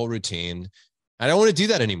 It's like a whole routine. I don't want to do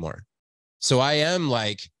that anymore. So I am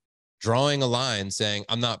like drawing a line saying,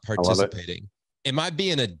 I'm not participating. Am I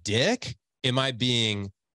being a dick? Am I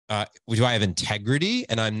being, do I have integrity?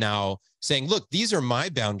 And I'm now saying, look, these are my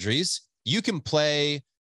boundaries. You can play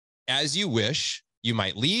as you wish. You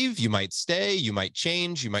might leave, you might stay, you might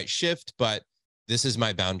change, you might shift, but this is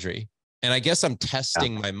my boundary. And I guess I'm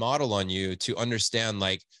testing my model on you to understand,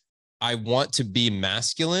 like, I want to be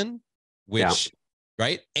masculine, which,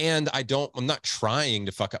 right? And I'm not trying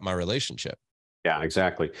to fuck up my relationship. Yeah,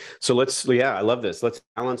 exactly. So I love this. Let's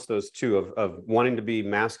balance those two of wanting to be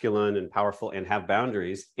masculine and powerful and have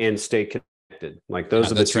boundaries and stay connected. Like,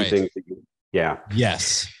 those are the two things that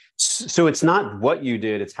Yes. So it's not what you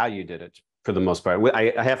did, it's how you did it for the most part.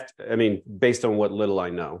 I mean, based on what little I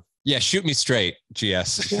know. Yeah, shoot me straight,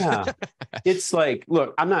 GS. Yeah. It's like,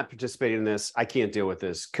 look, I'm not participating in this. I can't deal with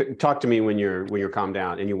this. Talk to me when you're calmed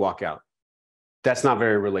down, and you walk out. That's not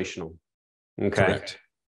very relational. Okay. Correct.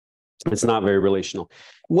 It's not very relational.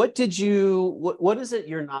 What is it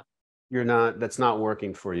you're not that's not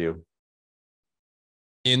working for you?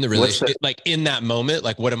 In the relationship, like in that moment,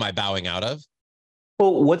 like what am I bowing out of?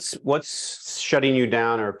 Well, what's shutting you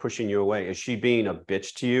down or pushing you away? Is she being a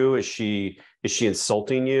bitch to you? Is she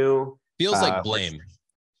insulting you? Feels like blame.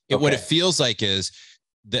 What it Okay. feels like is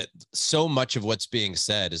that so much of what's being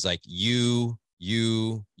said is like you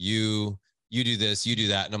do this, you do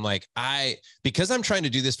that. And I'm like, because I'm trying to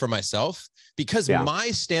do this for myself, because Yeah.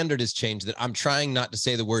 my standard has changed, that I'm trying not to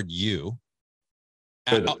say the word you,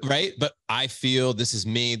 right? But I feel this is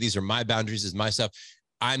me. These are my boundaries, this is my stuff.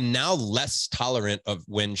 I'm now less tolerant of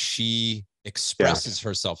when she expresses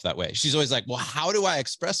herself that way. She's always like, well, how do I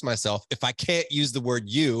express myself if I can't use the word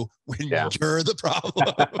you when you're the problem?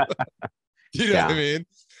 You know what I mean?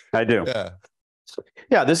 I do. Yeah.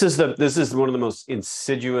 Yeah, this is one of the most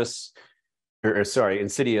insidious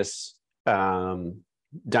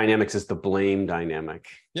dynamics, is the blame dynamic.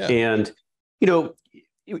 Yeah. And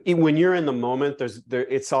when you're in the moment,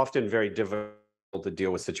 it's often very difficult to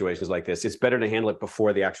deal with situations like this. It's better to handle it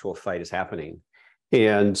before the actual fight is happening.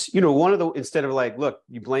 And instead of like, look,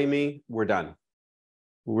 you blame me, we're done.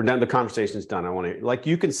 We're done. The conversation's done. I want to, like,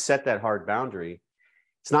 you can set that hard boundary.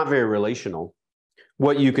 It's not very relational.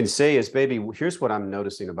 What you can say is, baby, here's what I'm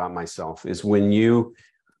noticing about myself is when you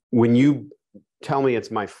tell me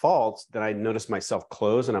it's my fault, that I notice myself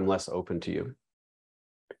close and I'm less open to you.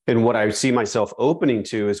 And what I see myself opening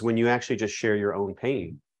to is when you actually just share your own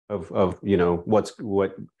pain of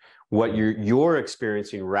what you're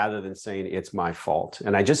experiencing, rather than saying it's my fault.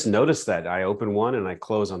 And I just noticed that I open one and I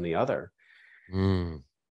close on the other. Mm.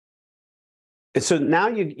 And so now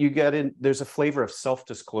you get in, there's a flavor of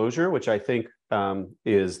self-disclosure, which I think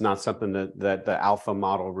is not something that the alpha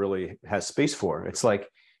model really has space for. It's like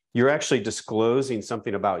you're actually disclosing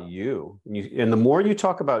something about you. And the more you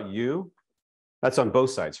talk about you, that's on both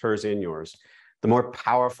sides, hers and yours, the more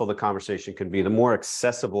powerful the conversation can be, the more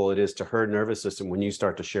accessible it is to her nervous system when you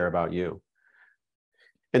start to share about you.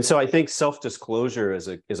 And so I think self-disclosure is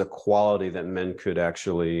a quality that men could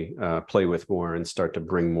actually play with more and start to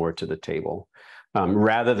bring more to the table,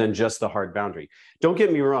 rather than just the hard boundary. Don't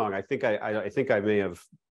get me wrong. I think I may have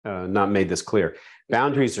not made this clear.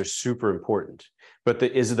 Boundaries are super important, but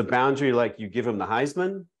is the boundary like you give them the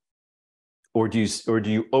Heisman, or do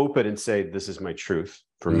you open and say, this is my truth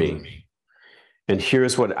for me, and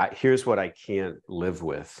here's what I can't live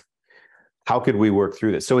with. How could we work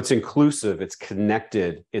through this? So it's inclusive, it's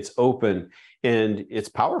connected, it's open, and it's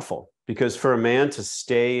powerful. Because for a man to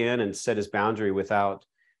stay in and set his boundary without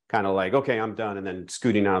kind of like, okay, I'm done, and then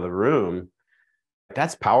scooting out of the room,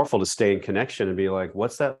 that's powerful to stay in connection and be like,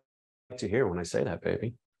 what's that like to hear when I say that,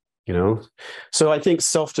 baby? So I think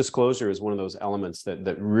self-disclosure is one of those elements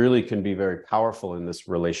that really can be very powerful in this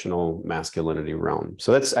relational masculinity realm.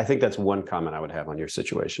 So I think that's one comment I would have on your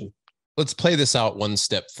situation. Let's play this out one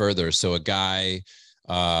step further. So a guy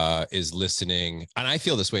is listening, and I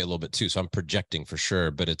feel this way a little bit too, so I'm projecting for sure,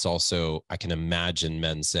 but it's also, I can imagine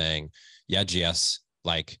men saying, yeah, GS,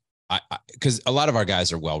 like, because a lot of our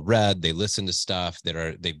guys are well-read, they listen to stuff,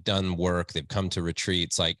 they've done work, they've come to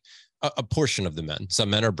retreats, like a portion of the men. Some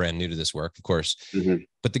men are brand new to this work, of course,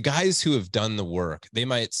 but the guys who have done the work, they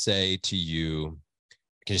might say to you,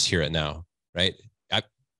 I can just hear it now, right?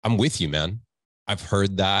 I'm with you, man. I've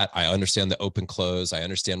heard that. I understand the open close. I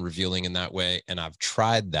understand revealing in that way. And I've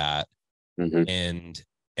tried that and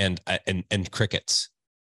crickets.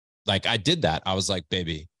 Like I did that. I was like,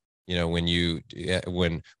 baby, when you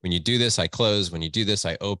do this, I close. When you do this,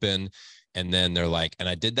 I open. And then they're like, and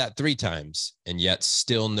I did that 3 times and yet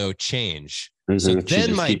still no change. So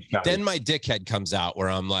then my dickhead comes out where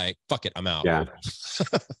I'm like, fuck it, I'm out. Yeah.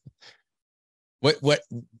 What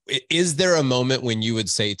is there a moment when you would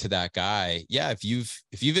say to that guy, yeah, if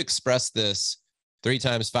you've expressed this 3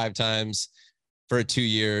 times, 5 times for 2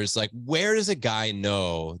 years, like where does a guy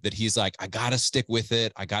know that he's like, I got to stick with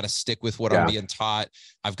it. I got to stick with what I'm being taught.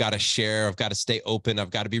 I've got to share. I've got to stay open. I've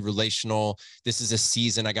got to be relational. This is a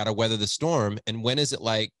season. I got to weather the storm. And when is it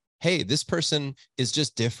like, hey, this person is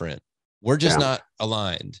just different. We're just not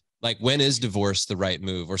aligned. Like when is divorce the right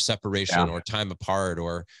move, or separation, or time apart,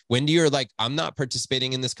 or when do you're like, I'm not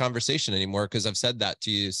participating in this conversation anymore because I've said that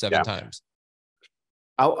to you 7 times.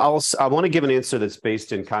 I want to give an answer that's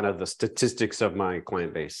based in kind of the statistics of my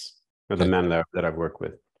client base, or the men that I've worked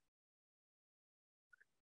with.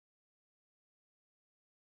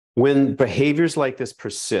 When behaviors like this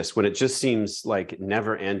persist, when it just seems like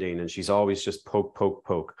never ending and she's always just poke, poke,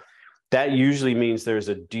 poke, that usually means there's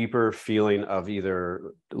a deeper feeling of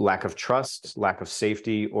either lack of trust, lack of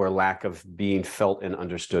safety, or lack of being felt and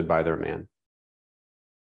understood by their man.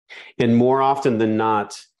 And more often than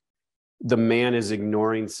not, the man is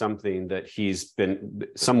ignoring some way that he's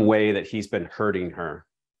been hurting her.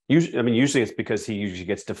 Usually it's because he usually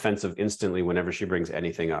gets defensive instantly whenever she brings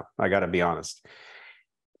anything up. I got to be honest.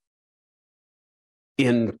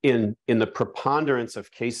 In the preponderance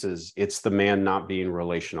of cases, it's the man not being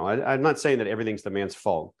relational. I'm not saying that everything's the man's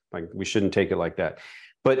fault. Like, we shouldn't take it like that.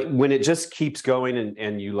 But when it just keeps going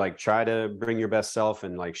and you like try to bring your best self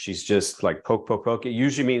and like she's just like poke, it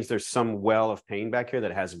usually means there's some well of pain back here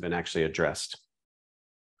that hasn't been actually addressed.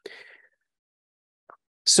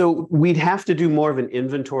 So we'd have to do more of an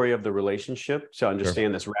inventory of the relationship to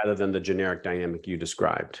understand this rather than the generic dynamic you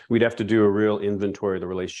described. We'd have to do a real inventory of the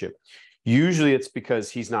relationship. Usually it's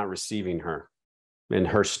because he's not receiving her and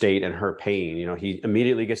her state and her pain. You know, he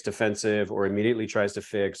immediately gets defensive or immediately tries to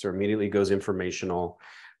fix or immediately goes informational.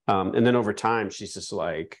 And then over time, she's just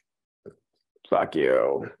like, fuck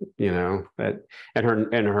you, you know, and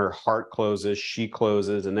her heart closes, she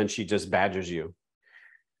closes, and then she just badgers you.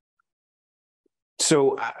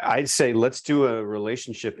 So I'd say let's do a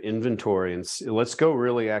relationship inventory and let's go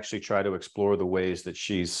really actually try to explore the ways that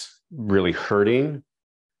she's really hurting.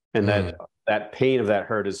 And that pain of that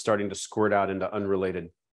hurt is starting to squirt out into unrelated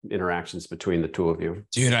interactions between the two of you.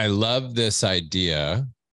 Dude, I love this idea.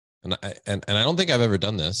 And I don't think I've ever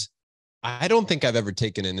done this. I don't think I've ever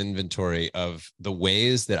taken an inventory of the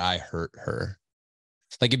ways that I hurt her.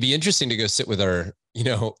 Like, it'd be interesting to go sit with her, you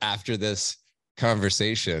know, after this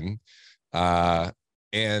conversation,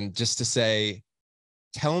 and just to say,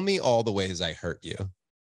 tell me all the ways I hurt you.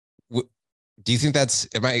 Do you think that's,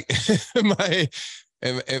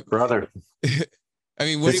 Brother? I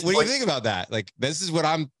mean, what do you think about that? Like, this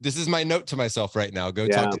is my note to myself right now. Go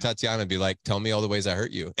talk to Tatiana and be like, tell me all the ways I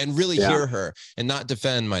hurt you, and really hear her and not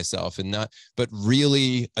defend myself but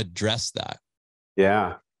really address that.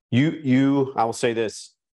 Yeah. I will say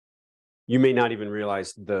this. You may not even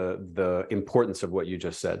realize the importance of what you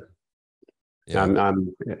just said. Yeah.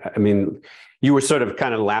 I mean, you were sort of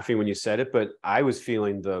kind of laughing when you said it, but I was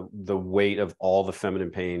feeling the weight of all the feminine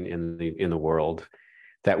pain in the world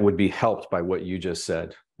that would be helped by what you just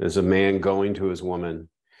said. As a man going to his woman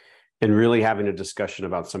and really having a discussion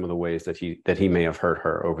about some of the ways that he may have hurt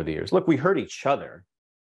her over the years. Look, we hurt each other.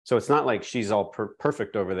 So it's not like she's all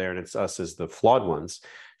perfect over there and it's us as the flawed ones.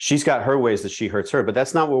 She's got her ways that she hurts her, but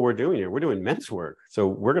that's not what we're doing here. We're doing men's work. So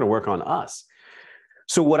we're going to work on us.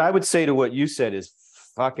 So what I would say to what you said is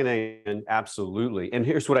fucking and absolutely. And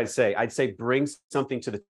here's what I'd say. I'd say bring something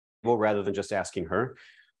to the table rather than just asking her.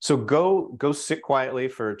 So go sit quietly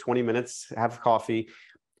for 20 minutes, have coffee,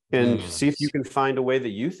 and see if you can find a way that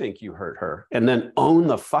you think you hurt her, and then own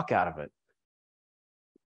the fuck out of it.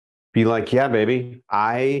 Be like, yeah, baby,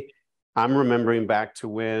 I'm remembering back to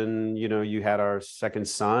when, you know, you had our second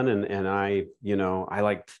son and I, you know, I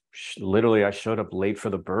like literally I showed up late for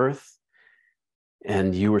the birth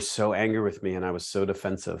and you were so angry with me and I was so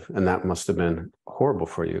defensive, and that must have been horrible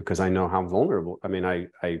for you because I know how vulnerable. I mean,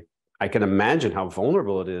 I can imagine how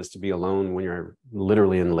vulnerable it is to be alone when you're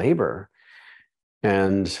literally in labor.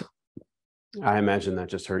 And I imagine that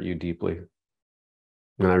just hurt you deeply.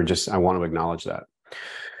 And I want to acknowledge that.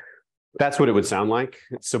 That's what it would sound like.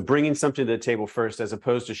 So bringing something to the table first, as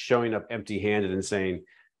opposed to showing up empty-handed and saying,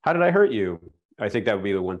 how did I hurt you? I think that would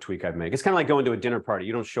be the one tweak I'd make. It's kind of like going to a dinner party.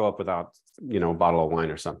 You don't show up without, you know, a bottle of wine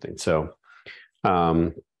or something. So,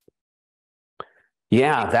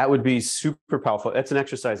 yeah, that would be super powerful. That's an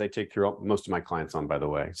exercise I take through most of my clients on, by the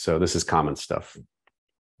way. So this is common stuff.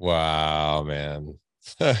 Wow, man.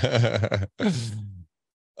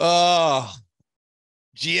 Oh,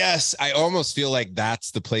 GS. I almost feel like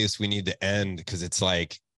that's the place we need to end, because it's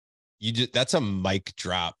like that's a mic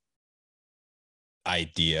drop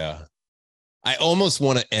idea. I almost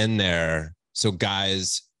want to end there. So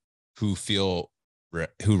guys who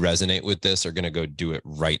resonate with this are going to go do it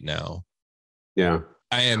right now. Yeah,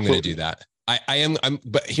 I am going to do that.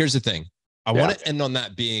 But here's the thing. I want to end on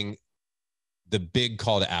that being the big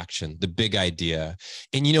call to action, the big idea.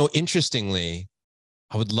 And, you know, interestingly,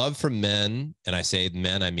 I would love for men, and I say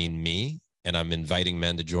men, I mean me, and I'm inviting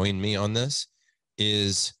men to join me on this,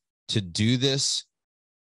 is to do this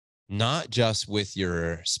not just with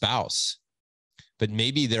your spouse, but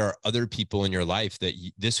maybe there are other people in your life that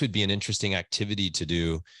this would be an interesting activity to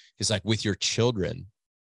do, is like with your children.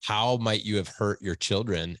 How might you have hurt your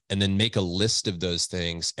children? And then make a list of those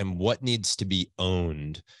things and what needs to be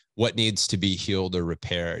owned, what needs to be healed or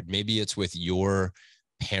repaired. Maybe it's with your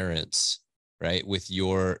parents, right? With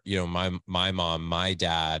your, you know, my mom, my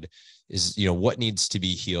dad, is, you know, what needs to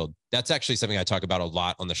be healed. That's actually something I talk about a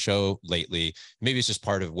lot on the show lately. Maybe it's just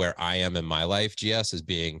part of where I am in my life, GS, as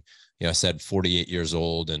being, you know, I said 48 years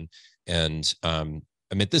old, and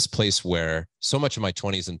I'm at this place where so much of my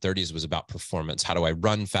 20s and 30s was about performance. How do I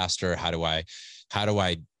run faster? How do I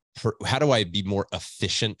how do I be more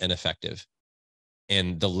efficient and effective?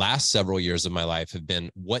 And the last several years of my life have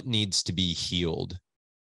been what needs to be healed,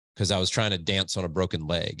 because I was trying to dance on a broken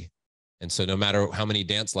leg. And so no matter how many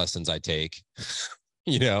dance lessons I take,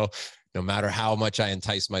 no matter how much I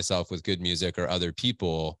entice myself with good music or other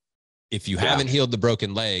people, if you haven't healed the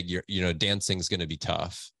broken leg, dancing is going to be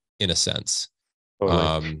tough in a sense.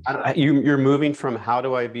 Totally. You're moving from how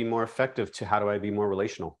do I be more effective to how do I be more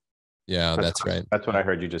relational? Yeah, that's right. That's what I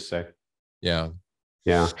heard you just say. Yeah.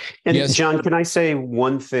 Yeah. And yes, John, can I say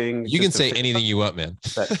one thing? You can say anything you want, man.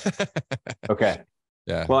 Okay.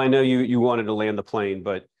 Yeah. Well, I know you wanted to land the plane,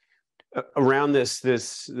 but around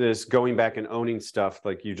this going back and owning stuff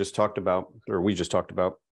like you just talked about, or we just talked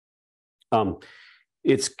about,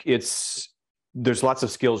 there's lots of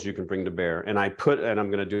skills you can bring to bear. And I'm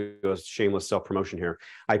going to do a shameless self-promotion here.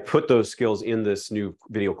 I put those skills in this new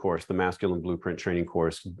video course, the Masculine Blueprint training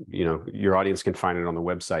course. Your audience can find it on the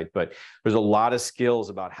website, but there's a lot of skills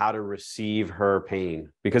about how to receive her pain,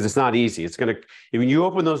 because it's not easy. When you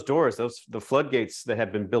open those doors, the floodgates that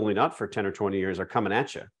have been building up for 10 or 20 years are coming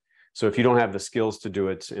at you. So if you don't have the skills to do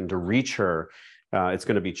it and to reach her, it's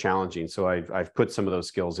going to be challenging. So I've put some of those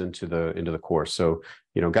skills into the course. So,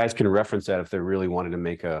 guys can reference that if they really wanted to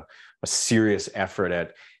make a serious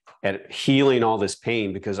effort at healing all this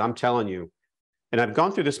pain, because I'm telling you, and I've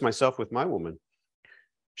gone through this myself with my woman.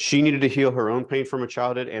 She needed to heal her own pain from her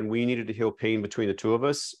childhood, and we needed to heal pain between the two of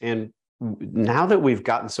us. And now that we've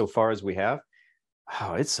gotten so far as we have,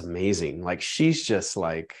 it's amazing. Like, she's just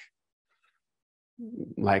like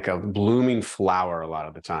a blooming flower a lot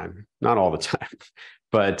of the time, not all the time,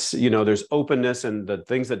 but there's openness, and the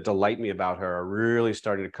things that delight me about her are really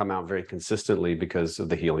starting to come out very consistently because of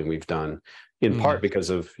the healing we've done, in part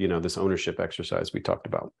because of this ownership exercise we talked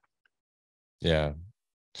about. Yeah,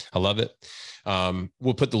 I love it.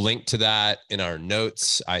 We'll put the link to that in our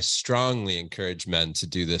notes. I strongly encourage men to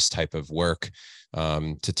do this type of work,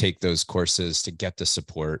 to take those courses, to get the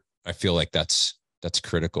support. I feel like that's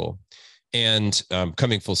critical. And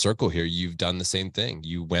coming full circle here, you've done the same thing.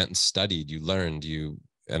 You went and studied, you learned,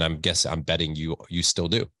 and I'm betting you still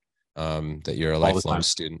do, that you're a lifelong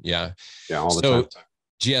student. Yeah. Yeah. All the time.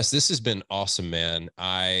 GS, this has been awesome, man.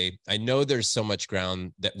 I know there's so much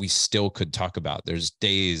ground that we still could talk about. There's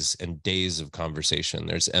days and days of conversation.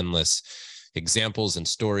 There's endless examples and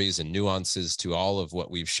stories and nuances to all of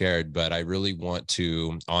what we've shared, but I really want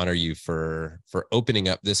to honor you for opening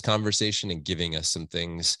up this conversation and giving us some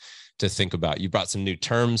things to think about. You brought some new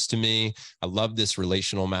terms to me. I love this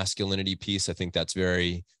relational masculinity piece. I think that's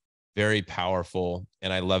very, very powerful.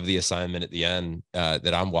 And I love the assignment at the end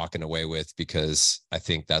that I'm walking away with, because I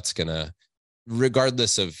think that's gonna,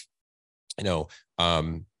 regardless of,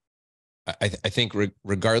 I think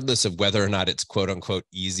regardless of whether or not it's quote unquote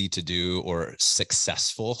easy to do or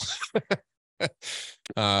successful,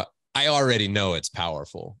 I already know it's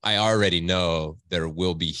powerful. I already know there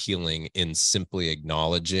will be healing in simply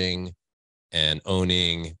acknowledging and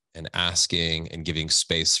owning and asking and giving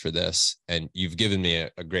space for this. And you've given me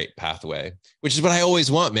a great pathway, which is what I always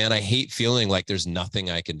want, man. I hate feeling like there's nothing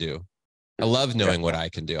I can do. I love knowing what I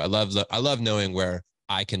can do. I love knowing where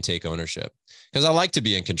I can take ownership, because I like to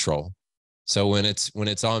be in control. So when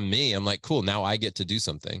it's on me, I'm like, cool, now I get to do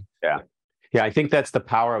something. Yeah. Yeah. I think that's the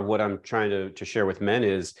power of what I'm trying to share with men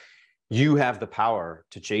is, you have the power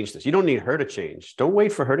to change this. You don't need her to change. Don't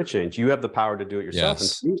wait for her to change. You have the power to do it yourself.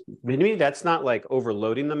 Yes. And to me, that's not like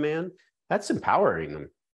overloading the man. That's empowering them.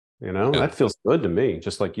 That feels good to me,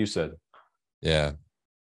 just like you said. Yeah.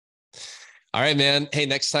 All right, man. Hey,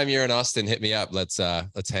 next time you're in Austin, hit me up. Let's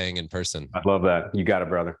hang in person. I love that. You got it,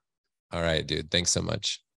 brother. All right, dude. Thanks so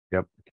much.